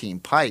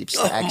 15 pipes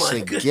to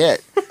actually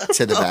get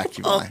to the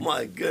vacuum line. Oh,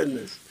 my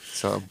goodness.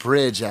 So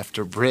bridge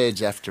after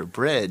bridge after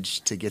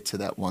bridge to get to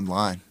that one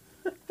line.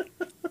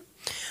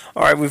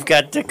 All right, we've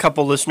got a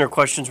couple listener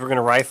questions. We're going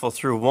to rifle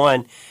through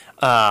one.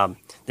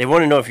 They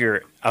want to know if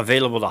you're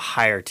available to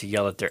hire to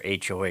yell at their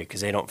HOA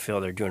because they don't feel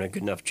they're doing a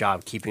good enough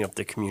job keeping up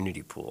the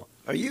community pool.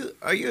 Are you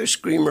a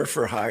screamer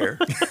for hire?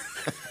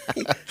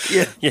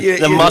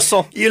 The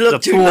muscle? You look the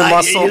too pool nice.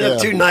 muscle? You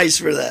look too nice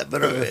for that.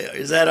 But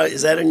is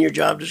that in your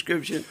job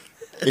description?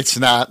 It's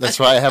not. That's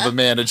why I have a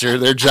manager.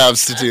 Their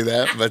job's to do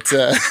that.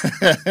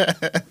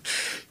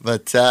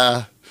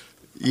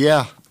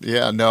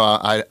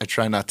 I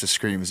try not to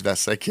scream as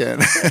best I can.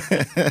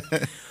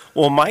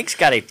 Well, Mike's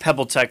got a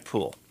PebbleTech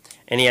pool,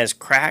 and he has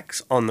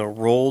cracks on the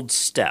rolled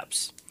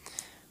steps.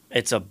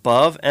 It's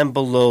above and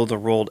below the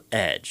rolled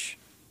edge.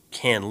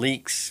 Can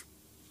leaks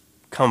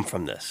come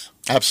from this.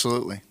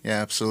 Absolutely.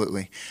 Yeah,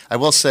 absolutely. I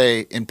will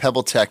say in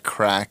PebbleTech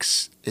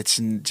cracks,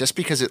 just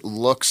because it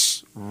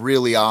looks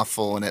really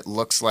awful and it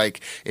looks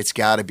like it's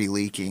got to be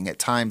leaking. At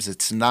times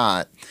it's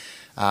not.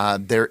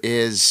 There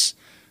is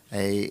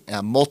a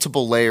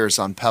multiple layers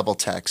on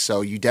PebbleTech,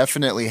 so you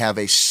definitely have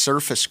a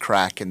surface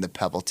crack in the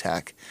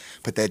PebbleTech,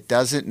 but that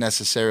doesn't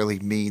necessarily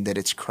mean that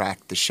it's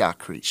cracked the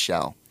shotcrete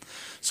shell.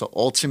 So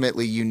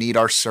ultimately, you need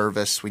our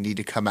service. We need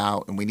to come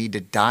out and we need to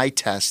dye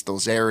test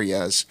those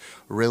areas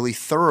really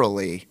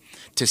thoroughly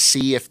to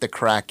see if the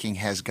cracking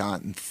has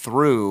gotten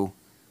through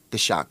the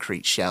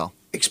shotcrete shell.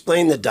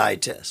 Explain the dye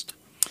test.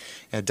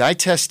 Dye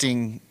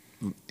testing,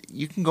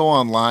 you can go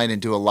online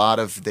and do a lot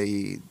of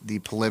the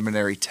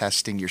preliminary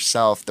testing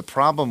yourself. The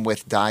problem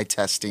with dye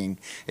testing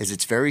is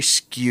it's very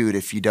skewed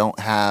if you don't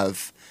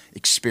have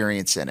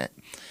experience in it.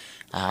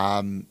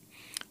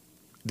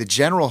 The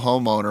general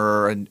homeowner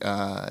or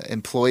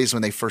employees,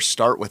 when they first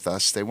start with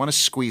us, they want to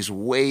squeeze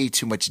way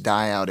too much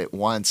dye out at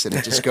once, and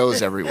it just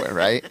goes everywhere,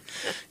 right?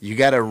 You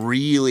got to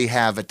really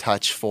have a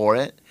touch for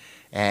it.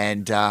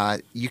 And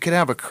you could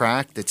have a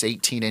crack that's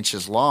 18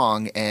 inches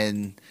long,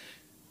 and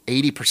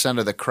 80%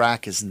 of the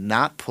crack is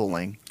not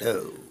pulling,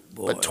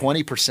 but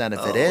 20%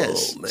 of it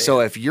is. Man. So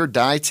if you're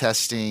dye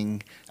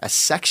testing a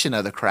section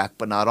of the crack,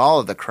 but not all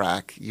of the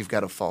crack, you've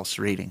got a false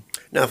reading.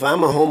 Now, if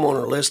I'm a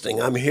homeowner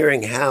listening, I'm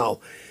hearing how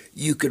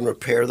you can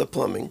repair the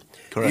plumbing.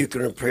 Correct. You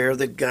can repair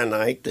the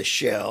gunite, the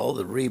shell,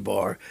 the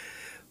rebar.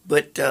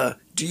 But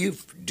do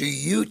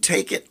you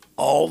take it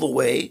all the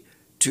way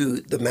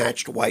to the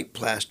matched white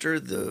plaster,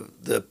 the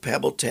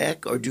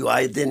PebbleTech, or do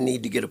I then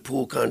need to get a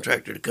pool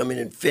contractor to come in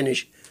and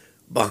finish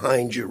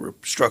behind your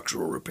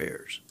structural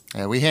repairs?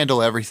 Yeah, we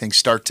handle everything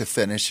start to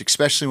finish,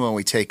 especially when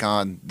we take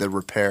on the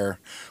repair.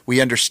 We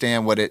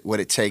understand what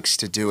it takes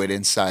to do it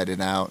inside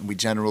and out. And we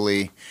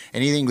generally,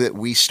 anything that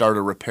we start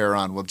a repair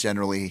on, will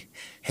generally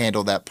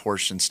handle that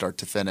portion start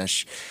to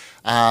finish.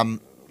 I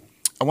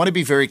want to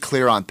be very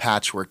clear on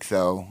patchwork,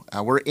 though.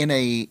 We're in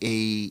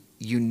a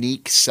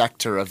unique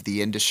sector of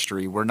the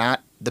industry. We're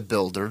not the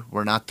builder.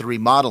 We're not the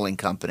remodeling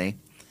company.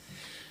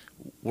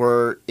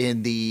 We're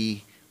in the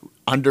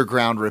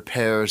underground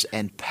repairs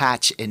and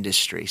patch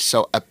industry.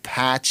 So a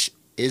patch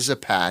is a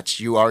patch.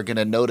 You are going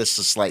to notice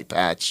a slight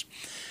patch.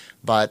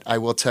 But I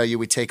will tell you,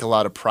 we take a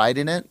lot of pride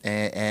in it,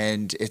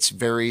 and it's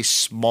very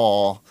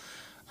small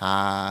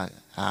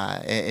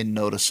and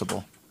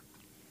noticeable.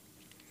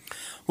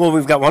 Well,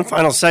 we've got one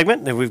final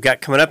segment that we've got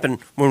coming up, and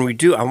when we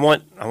do, I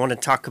want to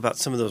talk about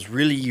some of those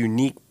really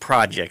unique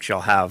projects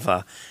you'll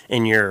have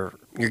in your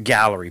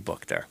gallery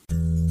book there.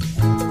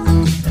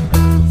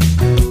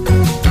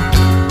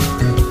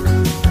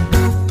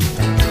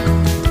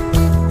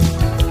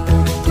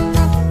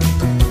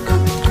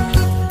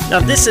 Now,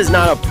 this is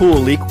not a pool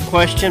leak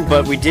question,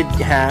 but we do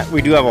have a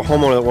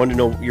homeowner that wanted to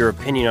know your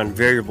opinion on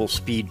variable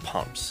speed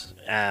pumps.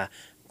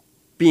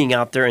 Being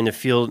out there in the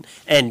field,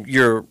 and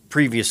your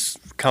previous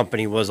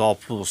company was all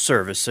pool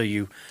service, so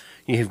you've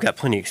got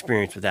plenty of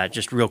experience with that.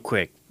 Just real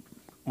quick,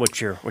 what's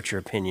your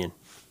opinion?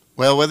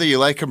 Well, whether you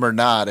like them or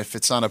not, if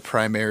it's on a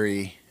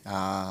primary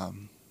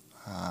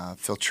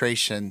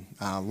filtration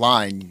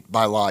line,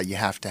 by law, you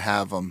have to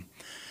have them.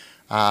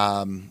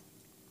 I'm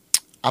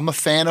a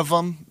fan of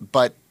them,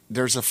 but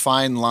there's a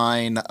fine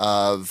line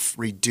of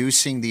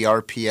reducing the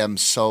RPM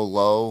so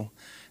low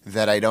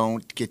that I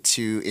don't get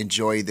to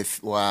enjoy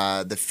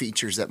the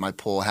features that my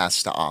pool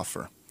has to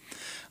offer.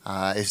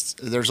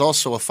 There's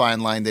also a fine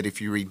line that if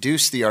you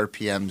reduce the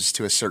RPMs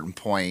to a certain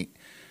point,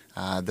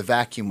 the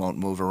vacuum won't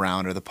move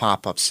around or the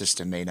pop-up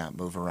system may not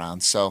move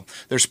around. So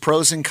there's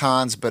pros and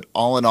cons, but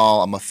all in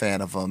all, I'm a fan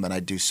of them and I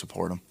do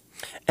support them.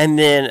 And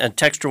then a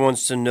texter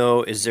wants to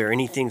know, is there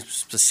anything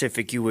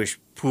specific you wish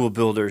pool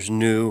builders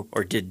knew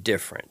or did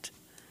different?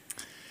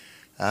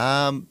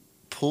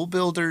 Pool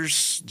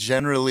builders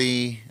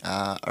generally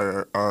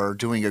are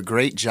doing a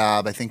great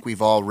job. I think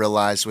we've all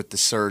realized with the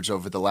surge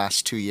over the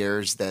last 2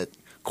 years that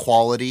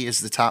quality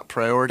is the top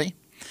priority.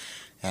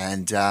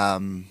 And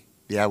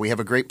we have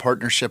a great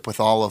partnership with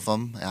all of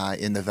them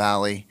in the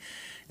Valley.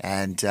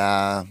 And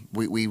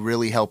we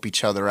really help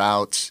each other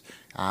out.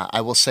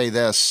 I will say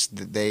this,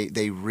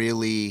 they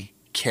really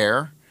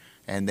care,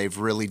 and they've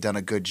really done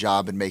a good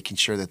job in making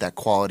sure that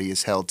quality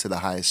is held to the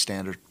highest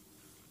standard.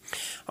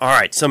 All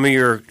right, some of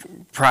your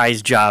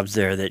prize jobs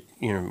there that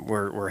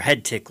were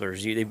head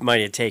ticklers. They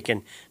might have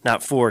taken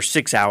not 4 or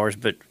 6 hours,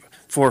 but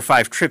 4 or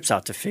 5 trips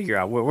out to figure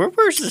out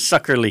where's the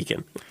sucker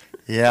leaking.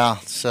 Yeah,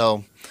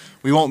 so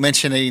we won't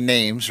mention any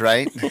names,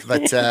 right?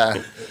 But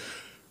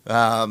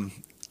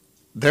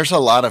there's a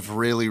lot of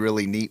really,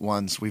 really neat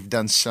ones. We've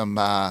done some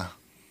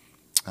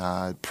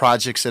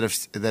projects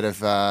that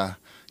have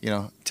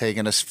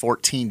taken us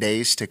 14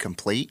 days to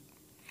complete.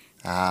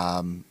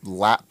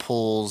 Lap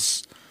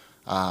pools,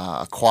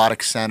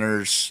 aquatic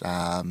centers,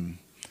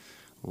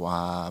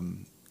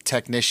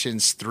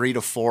 technicians 3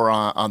 to 4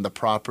 on the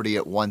property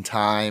at one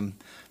time,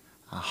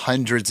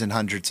 hundreds and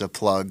hundreds of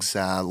plugs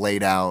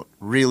laid out.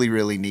 Really,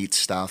 really neat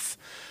stuff.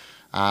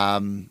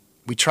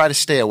 we try to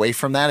stay away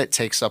from that. It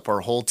takes up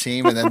our whole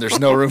team, and then there's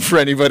no room for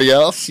anybody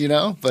else,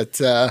 But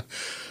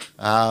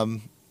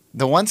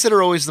the ones that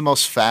are always the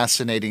most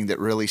fascinating that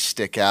really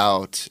stick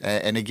out,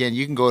 and again,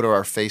 you can go to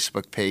our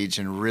Facebook page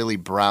and really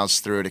browse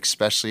through it,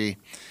 especially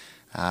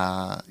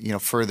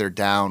further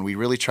down. We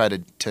really try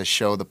to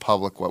show the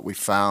public what we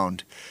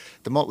found.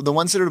 The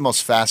ones that are the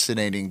most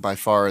fascinating by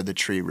far are the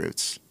tree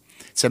roots.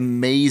 It's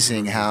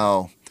amazing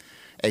how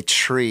a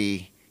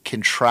tree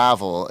can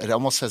travel. It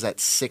almost has that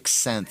sixth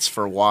sense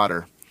for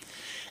water.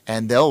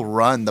 And they'll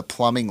run the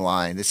plumbing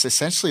line. It's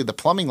essentially the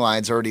plumbing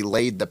line's already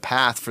laid the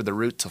path for the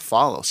root to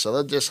follow. So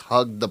they'll just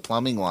hug the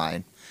plumbing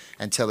line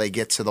until they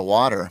get to the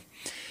water.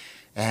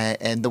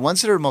 And the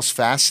ones that are most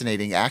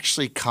fascinating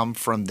actually come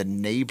from the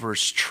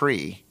neighbor's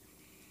tree.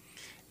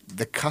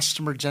 The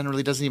customer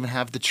generally doesn't even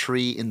have the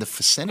tree in the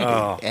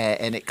vicinity,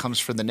 and it comes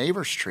from the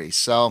neighbor's tree.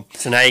 So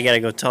now you got to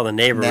go tell the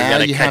neighbor. Now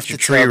you have to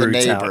tell the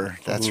neighbor.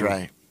 Out. That's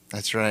right.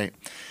 That's right.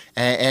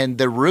 And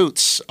the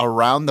roots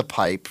around the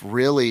pipe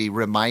really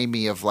remind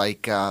me of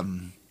like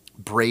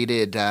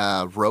braided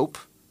rope.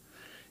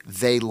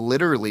 They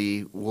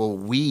literally will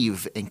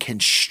weave and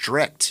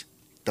constrict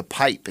the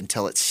pipe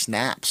until it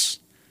snaps.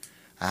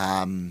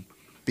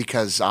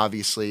 Because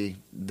obviously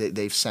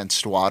they've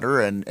sensed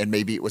water and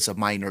maybe it was a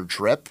minor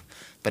drip,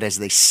 but as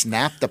they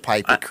snap the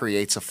pipe, it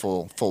creates a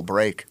full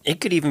break.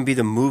 It could even be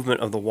the movement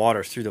of the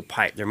water through the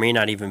pipe. There may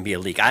not even be a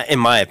leak, in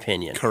my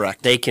opinion.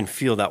 Correct. They can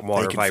feel that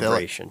water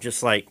vibration,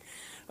 just like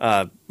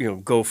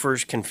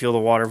gophers can feel the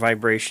water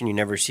vibration. You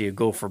never see a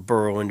gopher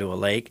burrow into a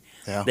lake.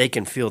 Yeah. They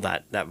can feel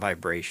that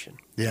vibration.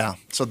 Yeah.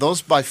 So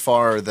those by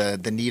far are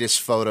the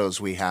neatest photos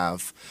we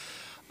have.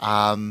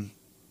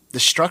 The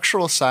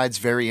structural side's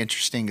very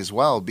interesting as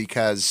well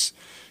because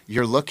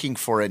you're looking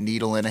for a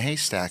needle in a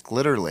haystack,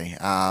 literally.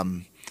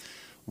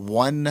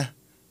 One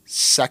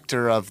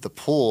sector of the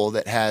pool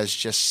that has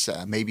just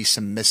maybe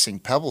some missing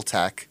pebble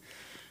tech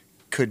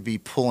could be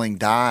pulling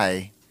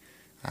dye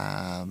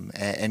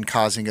and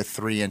causing a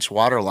 3-inch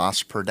water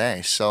loss per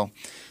day. So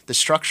the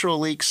structural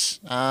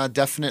leaks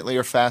definitely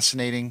are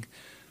fascinating.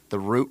 The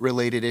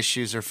root-related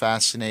issues are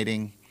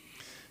fascinating.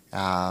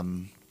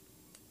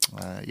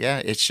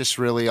 It's just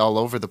really all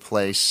over the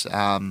place.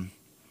 And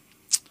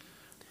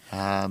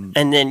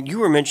then you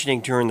were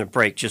mentioning during the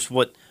break just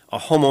what a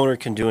homeowner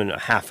can do in a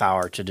half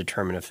hour to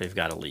determine if they've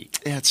got a leak.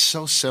 Yeah, it's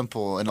so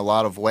simple in a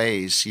lot of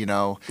ways,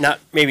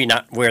 Maybe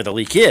not where the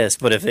leak is,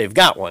 but if they've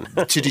got one.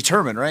 To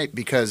determine, right?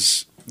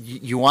 Because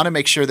you want to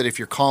make sure that if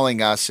you're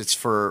calling us, it's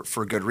for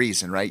good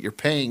reason, right? You're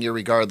paying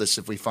irregardless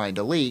if we find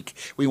a leak.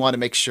 We want to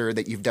make sure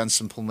that you've done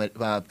some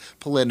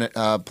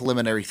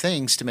preliminary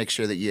things to make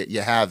sure that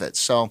you have it.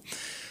 So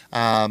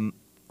run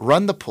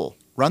the pool.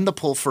 Run the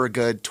pool for a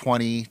good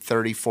 20,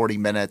 30, 40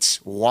 minutes.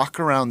 Walk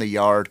around the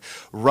yard.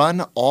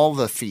 Run all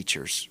the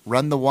features.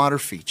 Run the water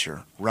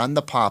feature. Run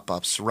the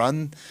pop-ups.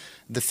 Run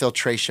the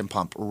filtration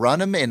pump. Run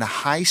them in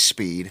high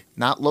speed,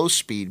 not low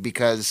speed,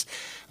 because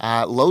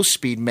low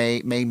speed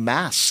may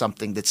mask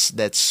something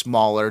that's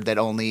smaller that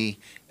only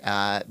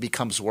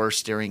becomes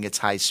worse during its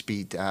high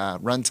speed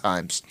run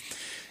times.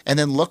 And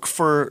then look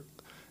for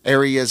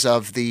areas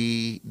of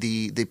the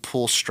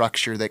pool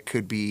structure that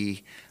could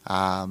be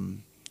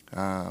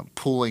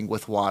pooling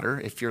with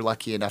water if you're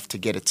lucky enough to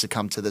get it to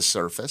come to the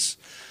surface,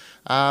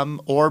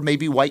 or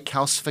maybe white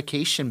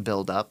calcification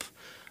buildup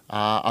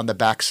on the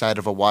backside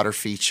of a water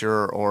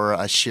feature or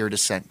a shear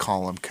descent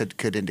column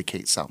could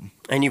indicate something.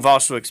 And you've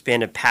also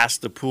expanded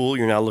past the pool.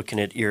 You're now looking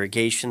at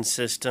irrigation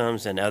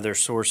systems and other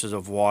sources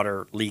of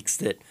water leaks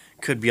that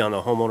could be on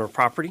the homeowner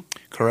property?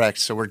 Correct.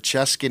 So we're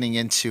just getting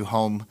into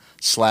home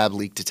slab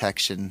leak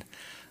detection.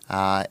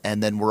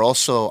 And then we're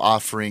also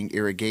offering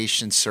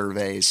irrigation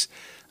surveys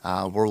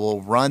where we'll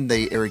run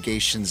the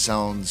irrigation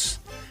zones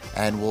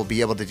and we'll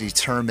be able to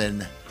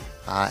determine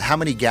how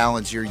many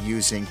gallons you're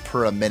using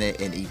per a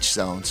minute in each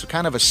zone. So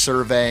kind of a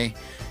survey,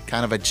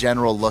 kind of a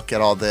general look at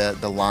all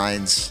the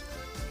lines.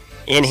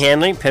 In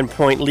Handling,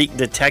 Pinpoint Leak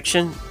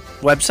Detection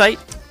website?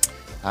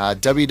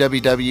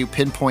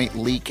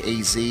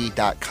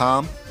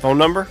 www.pinpointleakaz.com. Phone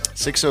number?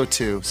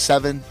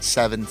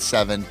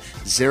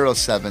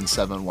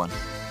 602-777-0771.